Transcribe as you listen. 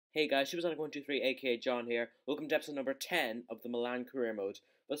Hey guys, Supersonic123 aka John here. Welcome to episode number 10 of the Milan Career Mode.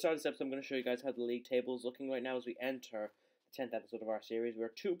 Let's start this episode. I'm going to show you guys how the league table is looking right now as we enter the 10th episode of our series. We're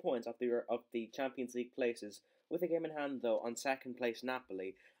 2 points off the Champions League places, with a game in hand though on second place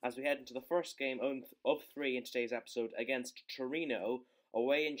Napoli, as we head into the first game of 3 in today's episode against Torino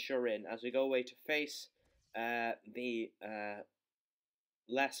away in Turin, as we go away to face the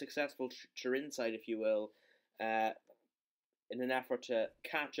less successful Turin side, if you will, in an effort to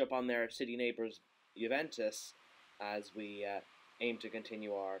catch up on their city neighbours Juventus, as we aim to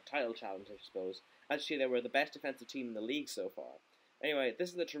continue our title challenge, I suppose. As you see, they were the best defensive team in the league so far. Anyway,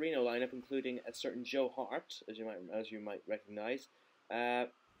 this is the Torino lineup, including a certain Joe Hart, as you might recognise. I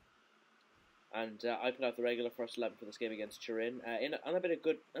put out the regular first 11 for this game against Turin. On a bit of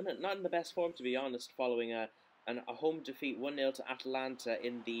good, not in the best form, to be honest, following a home defeat 1-0 to Atalanta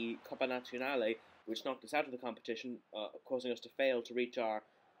in the Coppa Nazionale, which knocked us out of the competition, causing us to fail to reach our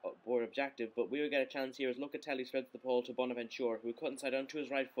board objective. But we would get a chance here as Locatelli spreads the ball to Bonaventura, who cut inside onto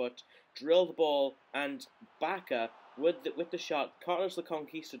his right foot, drilled the ball, and Bacca, with the shot, Carlos the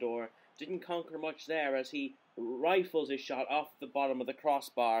Conquistador, didn't conquer much there as he rifles his shot off the bottom of the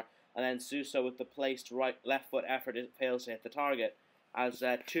crossbar, and then Suso with the placed left foot effort fails to hit the target. As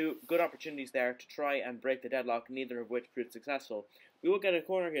 2 good opportunities there to try and break the deadlock, neither of which proved successful. We will get a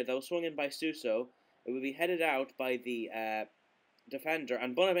corner here, though, swung in by Suso. It will be headed out by the defender,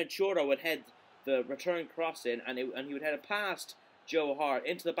 and Bonaventura would head the return cross in, and he would head it past Joe Hart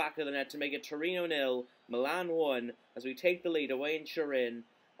into the back of the net to make it Torino 0, Milan 1, as we take the lead away in Turin,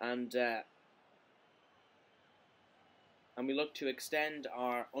 and we look to extend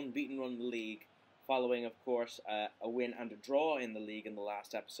our unbeaten run in the league, following, of course, a win and a draw in the league in the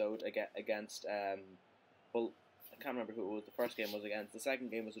last episode against, well, I can't remember who it was. The first game was against. The second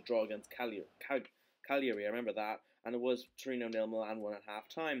game was a draw against Cagliari. I remember that, and it was Torino 0, Milan 1 at half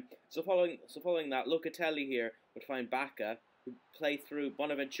time. So following that, Locatelli here would find Bacca, who play through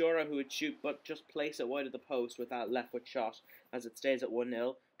Bonaventura, who would shoot but just place it wide of the post with that left foot shot, as it stays at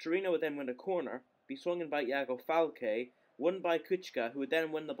 1-0. Torino would then win a corner, be swung in by Iago Falque, won by Kuchka, who would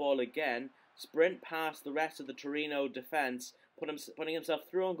then win the ball again, sprint past the rest of the Torino defence, putting himself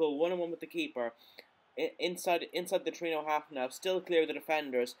through on goal, 1-on-1 with the keeper, inside the Torino half now, still clear of the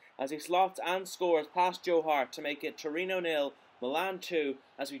defenders, as he slots and scores past Joe Hart to make it Torino 0, Milan 2,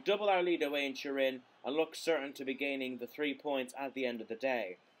 as we double our lead away in Turin and look certain to be gaining the 3 points at the end of the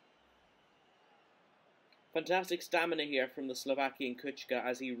day. Fantastic stamina here from the Slovakian Kuchka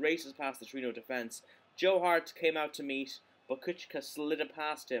as he races past the Torino defence. Joe Hart came out to meet, but Kuchka slid it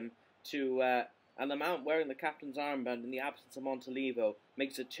past him to and the Mount, wearing the captain's armband in the absence of Montalivo,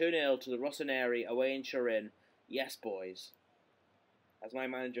 makes it 2-0 to the Rossoneri away in Turin. Yes, boys. As my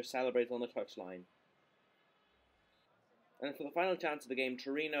manager celebrates on the touchline. And for the final chance of the game,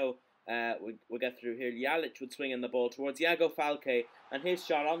 Torino would get through here. Jalic would swing in the ball towards Iago Falque, and his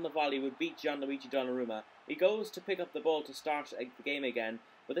shot on the volley would beat Gianluigi Donnarumma. He goes to pick up the ball to start the game again,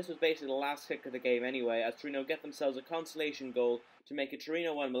 but this was basically the last kick of the game anyway, as Torino get themselves a consolation goal to make it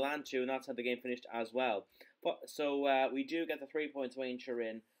Torino 1, Milan 2, and that's how the game finished as well. So we do get the 3 points away in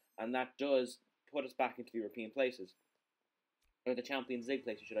Turin, and that does put us back into the European places. Or the Champions League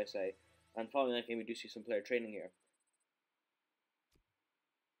places, should I say. And following that game, we do see some player training here.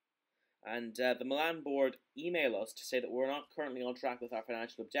 And the Milan board email us to say that we're not currently on track with our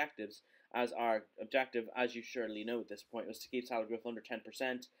financial objectives, as our objective, as you surely know at this point, was to keep salary growth under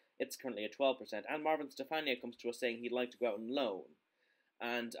 10%. It's currently at 12%. And Marvin Stefania comes to us saying he'd like to go out on loan.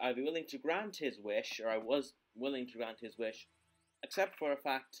 And I'd be willing to grant his wish, or I was willing to grant his wish, except for a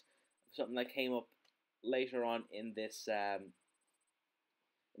fact of something that came up later on in this episode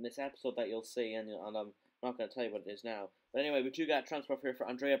that you'll see, and I'm not going to tell you what it is now. But anyway, we do get a transfer here for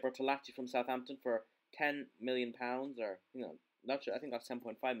Andrea Bertolacci from Southampton for £10 million, or, not sure, I think that's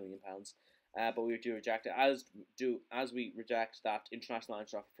 £10.5 million. But we do reject it, as we reject that international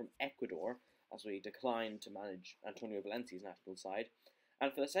offer from Ecuador, as we decline to manage Antonio Valencia's national side.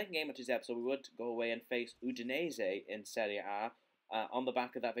 And for the second game of today's episode, we would go away and face Udinese in Serie A, on the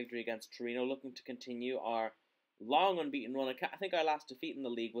back of that victory against Torino, looking to continue our long unbeaten run. I think our last defeat in the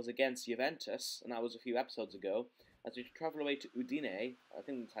league was against Juventus, and that was a few episodes ago, as we travel away to Udine, I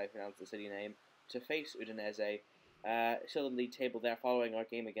think that's how you pronounce the city name, to face Udinese. Still in the league table there following our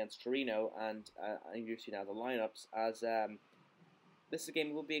game against Torino, and you see now the lineups, as this is a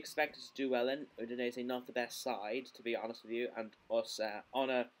game we'll be expected to do well in. Udinese not the best side, to be honest with you, and us on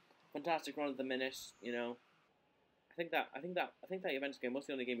a fantastic run at the minute. I think that Juventus game was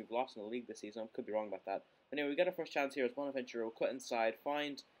the only game we've lost in the league this season. I could be wrong about that. Anyway, we get our first chance here as Bonaventura will cut inside,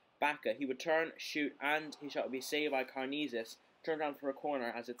 find Bacca. He would turn, shoot, and his shot would be saved by Carnizis, turned around for a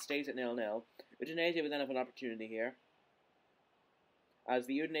corner as it stays at 0-0. Udinese would then have an opportunity here, as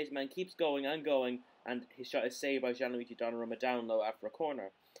the Udinese man keeps going and going, and his shot is saved by Gianluigi Donnarumma down low after a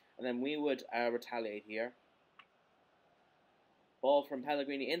corner. And then we would retaliate here. Ball from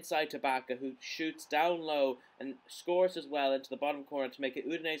Pellegrini inside to Bacca, who shoots down low and scores as well into the bottom corner to make it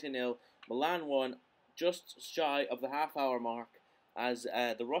Udinese 0, Milan 1, just shy of the half-hour mark, as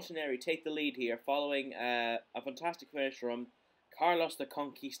the Rossoneri take the lead here following a fantastic finish from Carlos the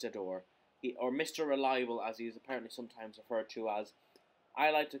Conquistador, or Mr. Reliable, as he is apparently sometimes referred to as. I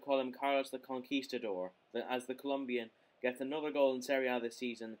like to call him Carlos the Conquistador, as the Colombian gets another goal in Serie A this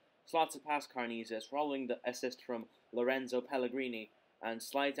season, slots it past Carnizes, following the assist from Lorenzo Pellegrini, and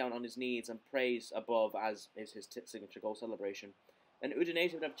slides down on his knees and prays above, as is his signature goal celebration. And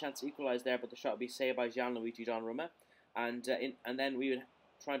Udinese would have a chance to equalise there, but the shot would be saved by Gianluigi Donnarumma, and then we would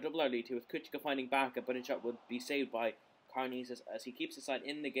try and double our lead here with Kuchika finding Bacca, but his shot would be saved by Carnizes as he keeps his side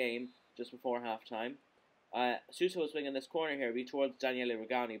in the game just before half-time. Suso was swinging this corner here, be towards Daniele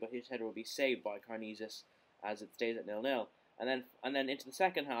Regani, but his header will be saved by Carnizes as it stays at 0-0. And then into the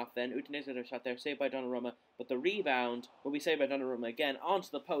second half, then Udinese had a shot there, saved by Donnarumma, but the rebound will be saved by Donnarumma again onto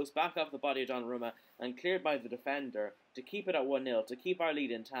the post, back off the body of Donnarumma, and cleared by the defender to keep it at 1-0, to keep our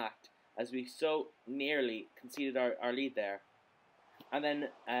lead intact, as we so nearly conceded our lead there. And then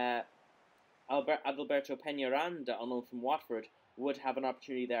Adalberto Peñaranda, on loan from Watford, would have an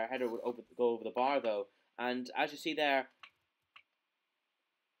opportunity there. Header would go over the bar though. And as you see there,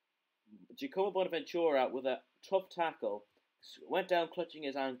 Giacomo Bonaventura, with a tough tackle, went down clutching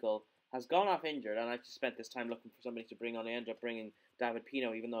his ankle, has gone off injured, and I just spent this time looking for somebody to bring on. I ended up bringing David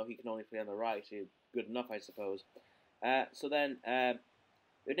Pino, even though he can only play on the right. Good enough, I suppose. So then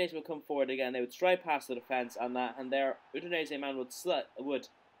Udinese would come forward again. They would stride past the defence, and their Udinese man would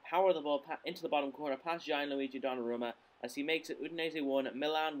power the ball into the bottom corner past Gianluigi Donnarumma as he makes it Udinese 1,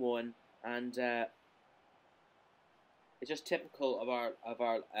 Milan 1, and it's just typical of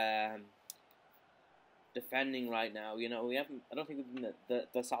our defending right now. You know, I don't think we've been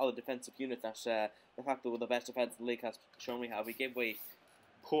the solid defensive unit that the fact that we're the best defence in the league has shown we have. We gave away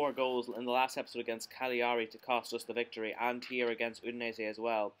poor goals in the last episode against Cagliari to cost us the victory, and here against Udinese as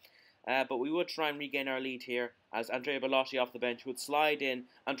well. But we would try and regain our lead here, as Andrea Belotti off the bench would slide in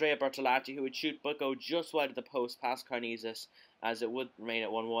Andrea Bertolatti, who would shoot but go just wide of the post past Carnizes, as it would remain at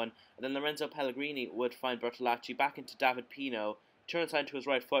 1-1. And then Lorenzo Pellegrini would find Bertolatti back into David Pino, turn aside to his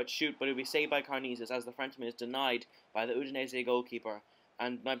right foot, shoot, but it would be saved by Carnizes as the Frenchman is denied by the Udinese goalkeeper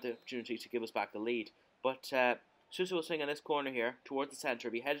and might have the opportunity to give us back the lead. But Suso will swing on this corner here towards the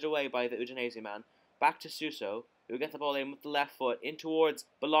centre, be headed away by the Udinese man, back to Suso, who will get the ball in with the left foot in towards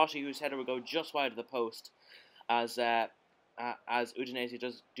Belotti, whose header will go just wide of the post as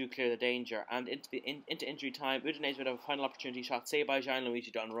Udinese do clear the danger. And into injury time, Udinese would have a final opportunity shot saved by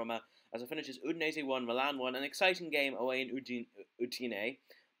Gianluigi Donnarumma as it finishes Udinese 1, Milan 1. An exciting game away in Udine,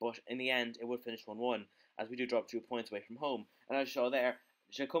 but in the end it would finish 1-1 as we do drop 2 points away from home. And as you saw there,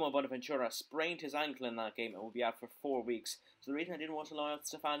 Giacomo Bonaventura sprained his ankle in that game and will be out for 4 weeks. So the reason I didn't want to loan out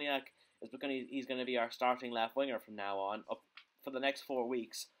Stefaniak is because he's going to be our starting left winger from now on, up for the next 4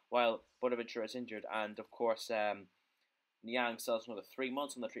 weeks, while Bonaventura is injured. And of course, Niang still has another 3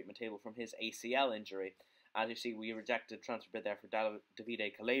 months on the treatment table from his ACL injury. As you see, we rejected transfer bid there for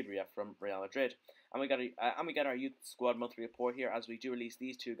Davide Calabria from Real Madrid, and we get our youth squad monthly report here as we do release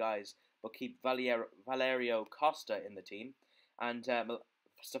these 2 guys, but keep Valerio Costa in the team. And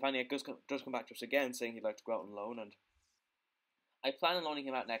Stefaniak does come back to us again, saying he'd like to go out on loan, and I plan on loaning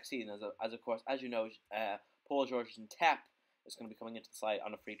him out next season, as of course, as you know, Paul Georgeson Tep is going to be coming into the side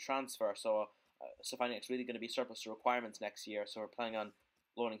on a free transfer, so Stefaniak's really going to be surplus to requirements next year, so we're planning on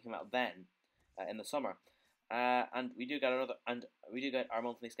loaning him out then in the summer. And we do get our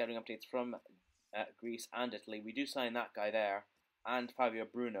monthly scouting updates from Greece and Italy. We do sign that guy there, and Fabio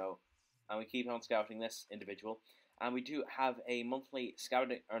Bruno, and we keep on scouting this individual. And we do have a monthly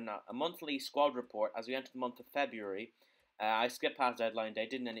squad report as we enter the month of February. I skipped past deadline day,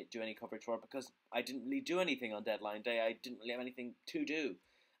 didn't do any coverage for it because I didn't really do anything on deadline day. I didn't really have anything to do.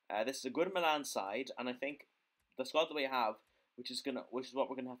 This is a good Milan side, and I think the squad that we have, which is what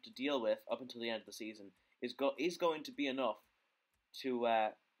we're gonna have to deal with up until the end of the season, is going to be enough to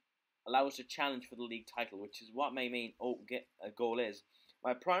allow us to challenge for the league title, which is what my main goal is.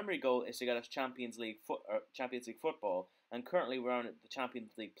 My primary goal is to get us Champions League football, and currently we're on the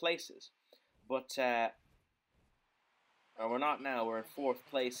Champions League places, but we're not now. We're in 4th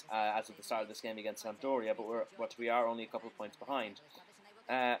place as of the start of this game against Sampdoria, but we are only a couple of points behind.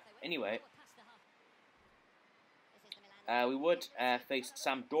 Anyway, we would face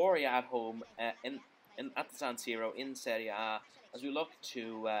Sampdoria at home at the San Siro in Serie A as we look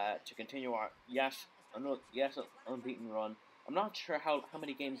to continue our yet unbeaten run. I'm not sure how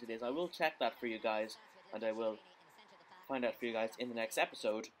many games it is. I will check that for you guys, and I will find out for you guys in the next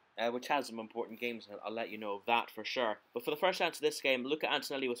episode, which has some important games, and I'll let you know of that for sure. But for the first chance of this game, Luca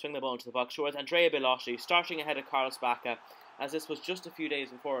Antonelli will swing the ball into the box towards Andrea Belotti, starting ahead of Carlos Bacca, as this was just a few days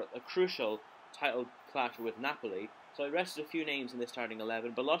before a crucial title clash with Napoli. So I rested a few names in this starting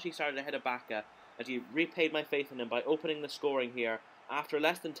 11. Belotti started ahead of Bacca, and he repaid my faith in him by opening the scoring here after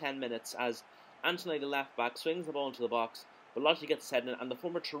less than 10 minutes, as Antonelli, the left back, swings the ball into the box. Belotti gets his head in, and the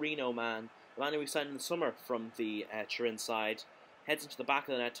former Torino man, the man who we signed in the summer from the Turin side, heads into the back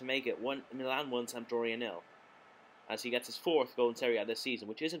of the net to make it Milan 1, Sampdoria 0, as he gets his 4th goal in Serie A this season,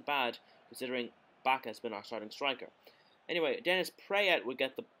 which isn't bad considering Bacca has been our starting striker. Anyway, Dennis Prayet would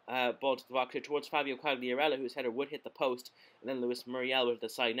get the ball to the box here towards Fabio Quagliarella, whose header would hit the post, and then Luis Muriel with the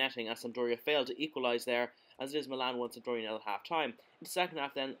side netting, as Sampdoria failed to equalise there, as it is Milan 1, Sampdoria 0 at half-time. In the second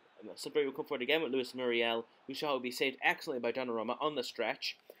half then, Sampdoria would come forward again with Luis Muriel, whose shot would be saved excellently by Donnarumma on the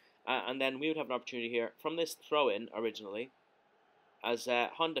stretch, and then we would have an opportunity here from this throw-in originally, as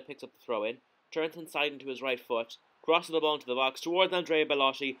Honda picks up the throw-in, turns inside into his right foot, crosses the ball into the box towards Andrea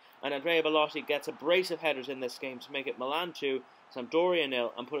Belotti, and Andrea Belotti gets a brace of headers in this game to make it Milan 2, Sampdoria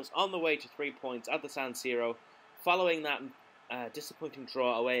 0, and put us on the way to 3 points at the San Siro. Following that disappointing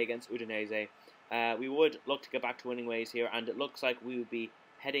draw away against Udinese, we would look to get back to winning ways here, and it looks like we would be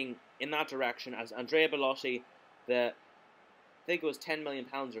heading in that direction, as Andrea Belotti, I think it was £10 million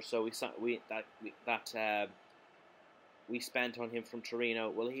or so we spent on him from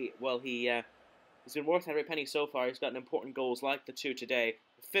Torino. He's been worth every penny so far. He's gotten important goals like the 2 today.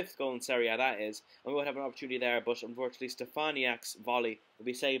 The 5th goal in Serie A, that is. And we would have an opportunity there, but unfortunately Stefaniak's volley will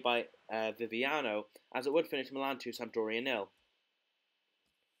be saved by Viviano, as it would finish Milan 2, Sampdoria 0.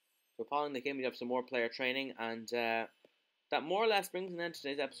 So following the game, we have some more player training, and that more or less brings an end to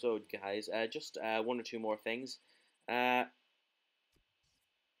today's episode, guys. Just 1 or 2 more things. As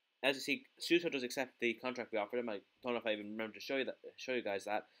you see, Suso does accept the contract we offered him. I don't know if I even remember to show you guys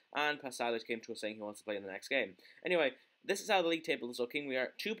that. And Pasalic came to us saying he wants to play in the next game. Anyway, this is how the league table is looking. We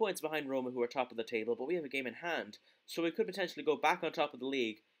are 2 points behind Roma, who are top of the table, but we have a game in hand. So we could potentially go back on top of the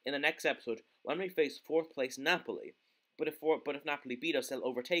league in the next episode when we face 4th place Napoli. But if Napoli beat us, they'll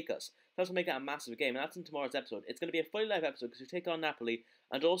overtake us. That will make it a massive game, and that's in tomorrow's episode. It's going to be a fully live episode because we take on Napoli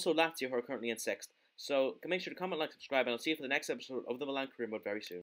and also Lazio, who are currently in 6th. So make sure to comment, like, subscribe, and I'll see you for the next episode of the Milan Career Mode very soon.